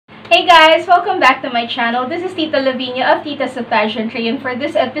Hey guys! Welcome back to my channel. This is Tita Lavinia of Tita sa Pageantry, and for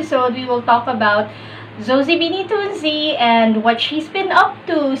this episode, we will talk about Zozibini Tunzi and what she's been up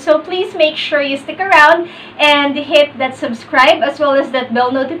to. So please make sure you stick around and hit that subscribe as well as that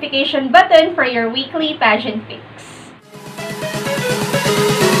bell notification button for your weekly pageant picks.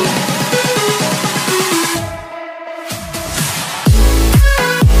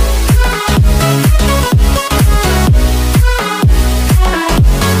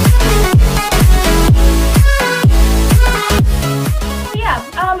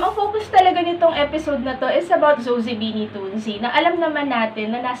 Episode na to is about Zozibini Tunzi na alam naman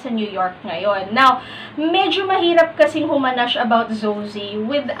natin na nasa New York ngayon. Now, medyo mahirap kasing humanash about Zozi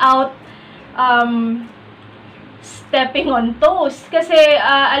without stepping on toes. Kasi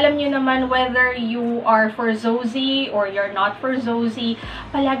alam nyo naman whether you are for Zozi or you're not for Zozi,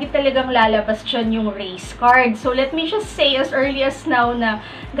 palagi talagang lalabas dyan yung race card. So let me just say as early as now na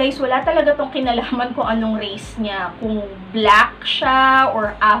guys, wala talaga tong kinalaman kung anong race niya. Kung black siya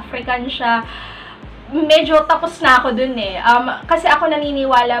or African siya. Medyo tapos na ako dun eh. Kasi ako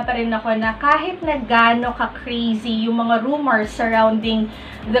naniniwala pa rin ako na kahit na gaano ka-crazy yung mga rumors surrounding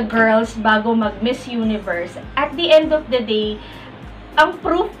the girls bago mag-Miss Universe, at the end of the day, ang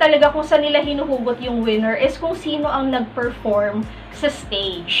proof talaga kung saan nila hinuhugot yung winner is kung sino ang nag-perform sa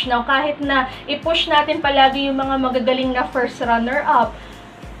stage. Now, kahit na i-push natin palagi yung mga magagaling na first runner-up,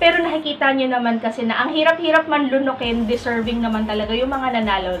 pero nakikita nyo naman kasi na ang hirap-hirap man lunukin, deserving naman talaga yung mga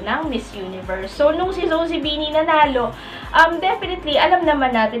nanalo ng Miss Universe. So, nung si Zozibini nanalo, definitely, alam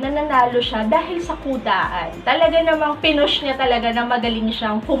naman natin na nanalo siya dahil sa kudaan. Talaga namang pinush niya talaga na magaling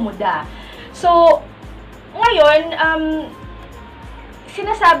siyang kumuda. So, ngayon,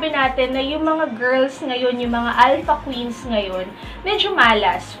 sinasabi natin na yung mga girls ngayon, yung mga alpha queens ngayon, medyo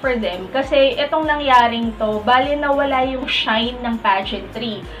malas for them. Kasi itong nangyaring to, bali na wala yung shine ng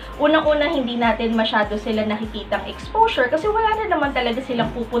pageantry. Unang-una, hindi natin masyado sila nakikitang exposure kasi wala na naman talaga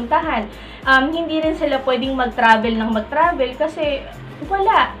silang pupuntahan. Hindi rin sila pwedeng mag-travel ng mag-travel kasi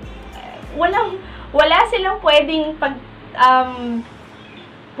wala silang pwedeng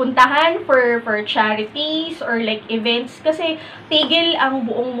puntahan for charities or like events kasi tigil ang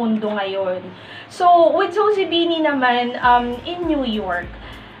buong mundo ngayon. So, with Zozibini naman, in New York,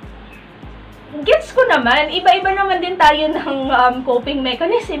 gets ko naman, iba-iba naman din tayo ng coping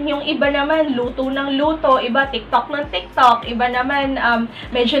mechanism. Yung iba naman, luto ng luto, iba TikTok ng TikTok, iba naman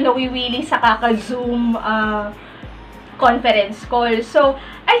medyo nawiwili sa kaka-Zoom conference call. So,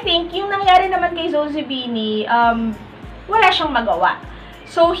 I think, yung nangyari naman kay Zozibini, wala siyang magawa.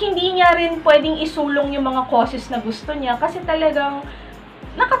 So, hindi niya rin pwedeng isulong yung mga causes na gusto niya kasi talagang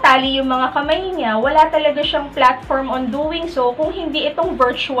nakatali yung mga kamay niya. Wala talaga siyang platform on doing so kung hindi itong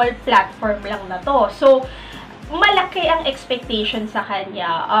virtual platform lang na to. So, malaki ang expectation sa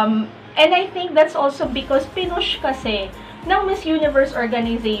kanya. And I think that's also because pinush kasi ng Miss Universe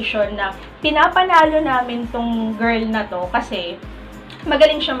organization na pinapanalo namin tong girl na to kasi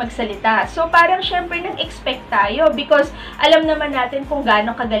magaling siya magsalita. So, parang syempre nag-expect tayo because alam naman natin kung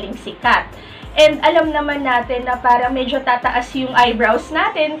gaano kagaling si Kat. And alam naman natin na parang medyo tataas yung eyebrows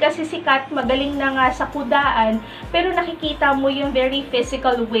natin kasi si Kat magaling na nga sa kudaan, pero nakikita mo yung very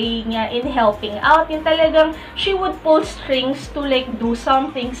physical way niya in helping out. Yung talagang she would pull strings to like do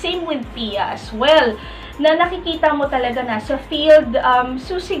something. Same with Pia as well. Na nakikita mo talaga na sa field,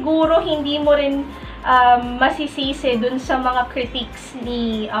 so siguro hindi mo rin masisisi dun sa mga critics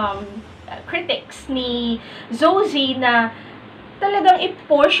ni Zozi na talagang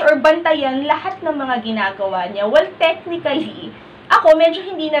i-push or bantayan lahat ng mga ginagawa niya. Well, technically, ako medyo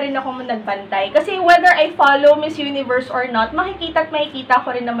hindi na rin ako nagbantay. Kasi whether I follow Miss Universe or not, makikita ko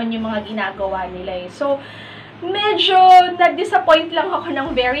rin naman yung mga ginagawa nila eh. So, medyo nag-disappoint lang ako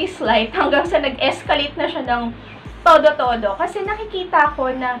ng very slight hanggang sa nag-escalate na siya ng todo-todo. Kasi nakikita ko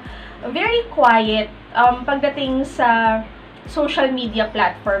na very quiet pagdating sa social media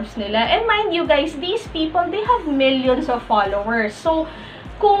platforms nila. And mind you guys, these people, they have millions of followers. So,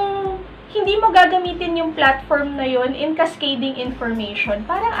 kung hindi mo gagamitin yung platform na yun in cascading information,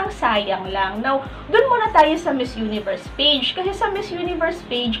 parang ang sayang lang. Now, dun muna tayo sa Miss Universe page. Kasi sa Miss Universe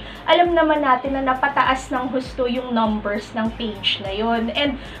page, alam naman natin na napataas ng husto yung numbers ng page na yun.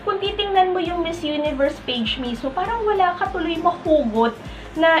 And kung titingnan mo yung Miss Universe page mismo, parang wala ka tuloy mahugot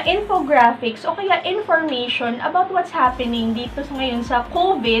na infographics o kaya information about what's happening dito ngayon sa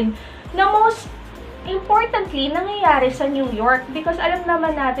COVID na most importantly, nangyayari sa New York because alam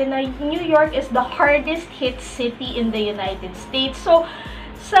naman natin na New York is the hardest hit city in the United States. So,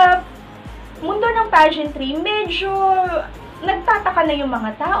 sa mundo ng pageantry, medyo nagtataka na yung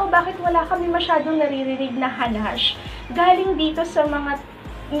mga tao bakit wala kami masyadong naririnig na hanash galing dito sa mga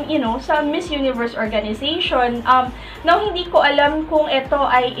sa Miss Universe organization. Now, hindi ko alam kung ito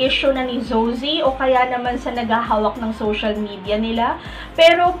ay issue na ni Zozy o kaya naman sa naghahawak ng social media nila.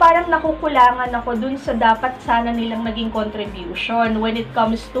 Pero parang nakukulangan ako dun sa dapat sana nilang naging contribution when it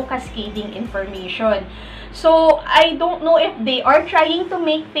comes to cascading information. So, I don't know if they are trying to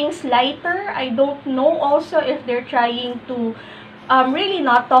make things lighter. I don't know also if they're trying to really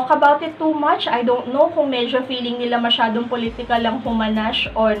not talk about it too much. I don't know kung medyo feeling nila masyadong political lang humanash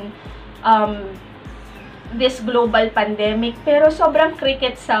on this global pandemic. Pero sobrang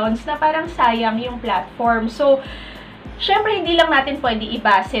cricket sounds na parang sayang yung platform. So, syempre hindi lang natin pwede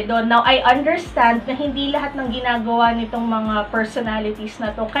ibase doon. Now, I understand na hindi lahat ng ginagawa nitong mga personalities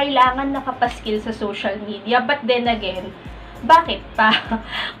na to kailangan nakapaskil sa social media. But then again, bakit pa?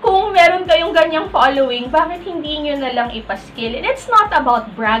 Kung meron kayong ganyang following, bakit hindi nyo na lang ipaskill? And it's not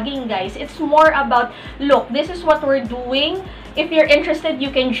about bragging, guys. It's more about, look, this is what we're doing. If you're interested,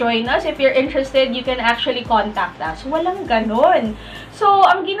 you can join us. If you're interested, you can actually contact us. Walang ganon. So,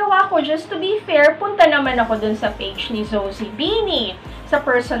 ang ginawa ko, just to be fair, punta naman ako dun sa page ni Zozibini, sa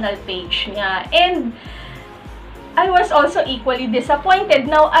personal page niya. And I was also equally disappointed.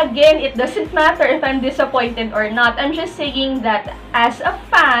 Now, again, it doesn't matter if I'm disappointed or not. I'm just saying that as a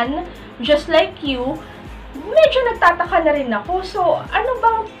fan, just like you, medyo nagtataka na rin ako. So, ano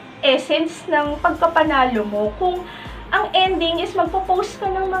bang essence ng pagkapanalo mo? Kung ang ending is magpo-post ka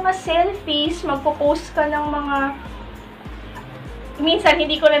ng mga selfies, magpo-post ka ng mga... Minsan,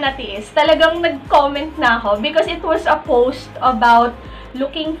 hindi ko na natiis. Talagang nag-comment na ako because it was a post about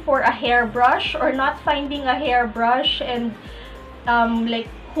looking for a hairbrush or not finding a hairbrush and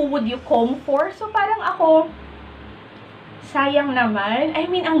like who would you comb for. So parang ako, sayang naman. I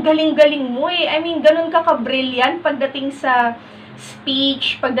mean, ang galing-galing mo eh. I mean, ganun ka ka-brilliant pagdating sa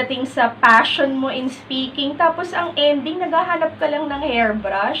speech, pagdating sa passion mo in speaking. Tapos ang ending, naghahanap ka lang ng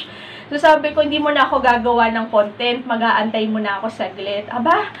hairbrush. So sabi ko, hindi mo na ako gagawa ng content, mag-aantay mo na ako saglit.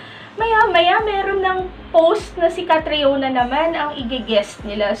 Aba, maya-maya, meron ng post na si Catriona naman ang i-guest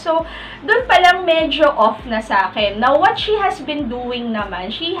nila. So, doon pa lang medyo off na sa akin. Now, what she has been doing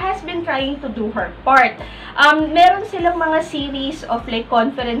naman, she has been trying to do her part. Meron silang mga series of like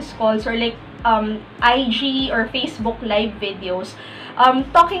conference calls or like IG or Facebook live videos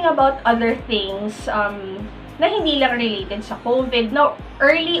talking about other things na hindi lang related sa COVID. Now,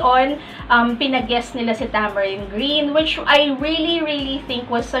 early on, pinag-guest nila si Tamarind Green, which I really think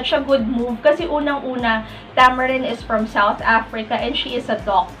was such a good move kasi unang-una, Tamarind is from South Africa and she is a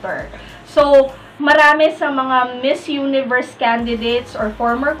doctor. So, marami sa mga Miss Universe candidates or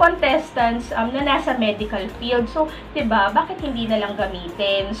former contestants na nasa medical field. So, 'di ba, bakit hindi na lang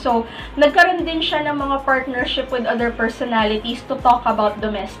gamitin? So, nagkaroon din siya ng mga partnership with other personalities to talk about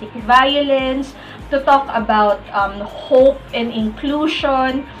domestic violence, to talk about hope and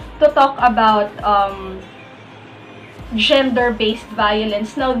inclusion, to talk about gender-based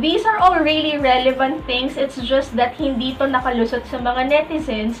violence. Now, these are all really relevant things. It's just that hindi to nakalusot sa mga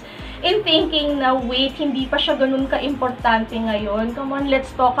netizens in thinking na, wait, hindi pa siya ganun ka-importante ngayon. Come on,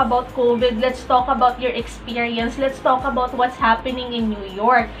 let's talk about COVID. Let's talk about your experience. Let's talk about what's happening in New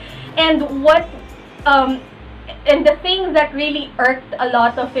York. And and the thing that really irked a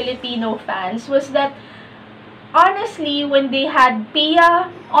lot of Filipino fans was that, honestly, when they had Pia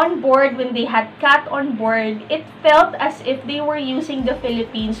on board, when they had Kat on board, it felt as if they were using the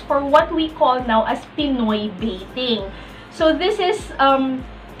Philippines for what we call now as Pinoy baiting. So this is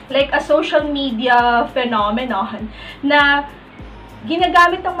like a social media phenomenon na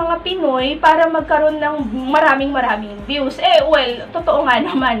ginagamit ng mga Pinoy para magkaroon ng maraming views. Eh, well, totoo nga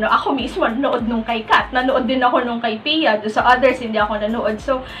naman, no? Ako mismo nanood nung kay Kat, nanood din ako nung kay Pia, sa others hindi ako nanood.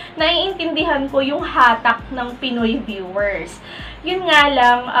 So, naiintindihan ko yung hatak ng Pinoy viewers. Yun nga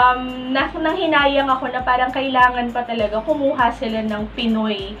lang, nang hinayang ako na parang kailangan pa talaga kumuha sila ng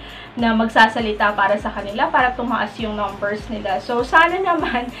Pinoy na magsasalita para sa kanila, para tumaas yung numbers nila. So, sana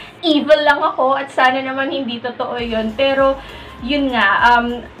naman, evil lang ako at sana naman hindi totoo yun. Pero, yun nga,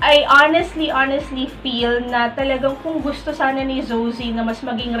 I honestly feel na talagang kung gusto sana ni Zozy na mas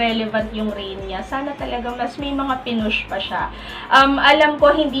maging relevant yung reign niya, sana talagang mas may mga pinush pa siya. Alam ko,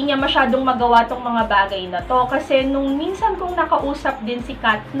 hindi niya masyadong magawa tong mga bagay na to. Kasi nung minsan kong nakausap din si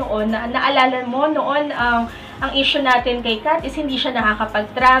Kat noon, naalala mo noon, ang issue natin kay Kat is hindi siya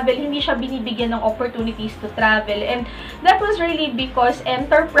nakakapag-travel, hindi siya binibigyan ng opportunities to travel. And that was really because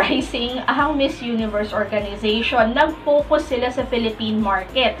enterprising ang Miss Universe organization. Nag-focus sila sa Philippine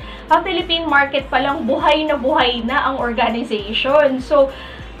market. Ang Philippine market palang buhay na ang organization. So,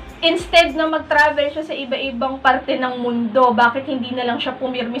 instead na mag-travel siya sa iba-ibang parte ng mundo, bakit hindi na lang siya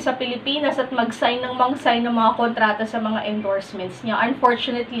pumirmi sa Pilipinas at mag-sign ng mga kontrata sa mga endorsements niya?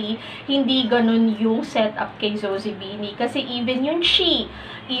 Unfortunately, hindi ganun yung setup kay Zozibini. Kasi even yung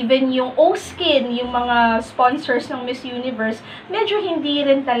even yung O-Skin, yung mga sponsors ng Miss Universe, medyo hindi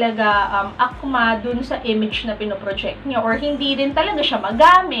rin talaga akma dun sa image na pinoproject niya, or hindi rin talaga siya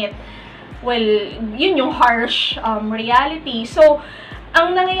magamit. Well, yun yung harsh reality. So,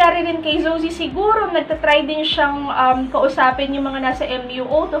 ang nangyayari rin kay Zozy, siguro nagtatry din siyang kausapin yung mga nasa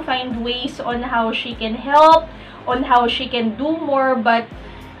MUO to find ways on how she can help, on how she can do more, but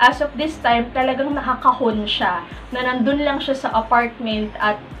as of this time, talagang nakakahon siya, na nandun lang siya sa apartment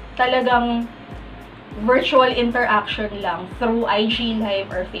at talagang virtual interaction lang through IG Live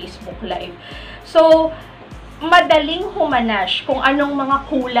or Facebook Live. So, madaling humanash kung anong mga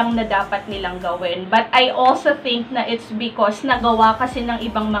kulang na dapat nilang gawin. But I also think na it's because nagawa kasi ng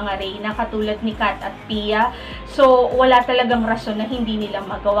ibang mga reyna katulad ni Kat at Pia. So, wala talagang rason na hindi nila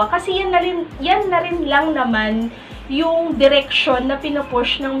magawa. Kasi yan na rin lang naman yung direction na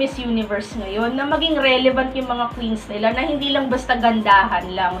pinupush ng Miss Universe ngayon, na maging relevant yung mga queens nila, na hindi lang basta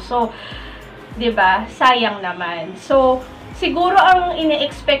gandahan lang. So, 'di ba? Sayang naman. So, siguro ang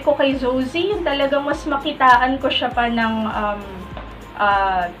ine-expect ko kay Zozy, yung talagang mas makitaan ko siya pa ng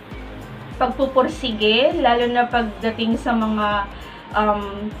pagpupursige, lalo na pagdating sa mga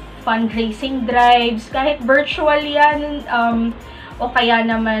fundraising drives, kahit virtual yan, o kaya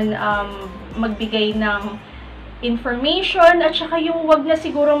naman magbigay ng information, at saka yung wag na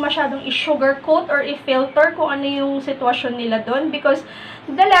siguro masyadong i-sugarcoat or i-filter kung ano yung sitwasyon nila doon, because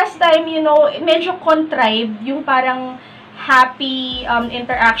the last time, you know, medyo contrived yung parang happy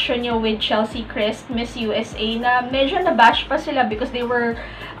interaction niya with Chelsea Christ, Miss USA, na medyo nabash pa sila because they were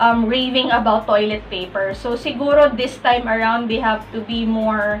raving about toilet paper. So, siguro this time around, they have to be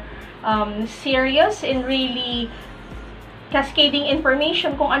more serious in really cascading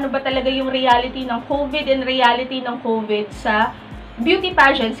information kung ano ba talaga yung reality ng COVID and reality ng COVID sa beauty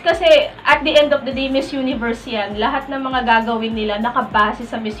pageants. Kasi at the end of the day, Miss Universe yan. Lahat ng mga gagawin nila nakabase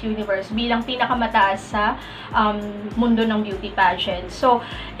sa Miss Universe bilang pinakamataas sa mundo ng beauty pageants. So,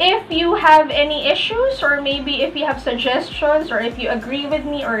 if you have any issues, or maybe if you have suggestions, or if you agree with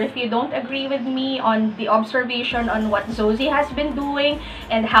me, or if you don't agree with me on the observation on what Zozy has been doing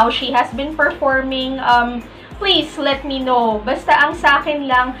and how she has been performing, please let me know. Basta ang sa akin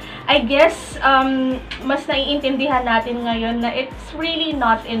lang, I guess, mas naiintindihan natin ngayon na it's really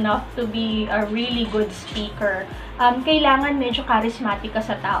not enough to be a really good speaker. Kailangan medyo charismatic ka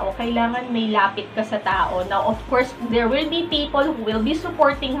sa tao. Kailangan may lapit ka sa tao. Now, of course, there will be people who will be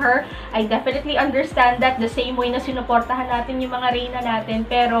supporting her. I definitely understand that, the same way na sinuportahan natin yung mga reyna natin.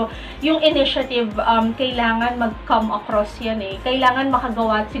 Pero, yung initiative, kailangan mag-come across yan eh. Kailangan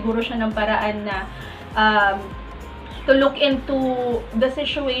makagawa siguro siya ng paraan na to look into the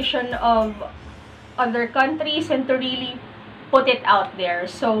situation of other countries and to really put it out there.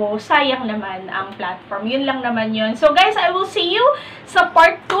 So, sayang naman ang platform. Yun lang naman yun. So, guys, I will see you sa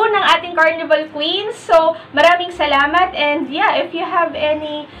part 2 ng ating Carnival Queens. So, maraming salamat. And yeah, if you have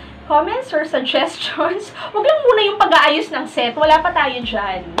any comments or suggestions, huwag lang muna yung pag-aayos ng set. Wala pa tayo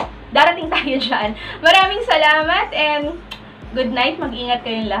dyan. Darating tayo dyan. Maraming salamat and good night. Mag-ingat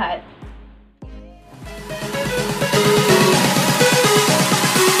kayong lahat.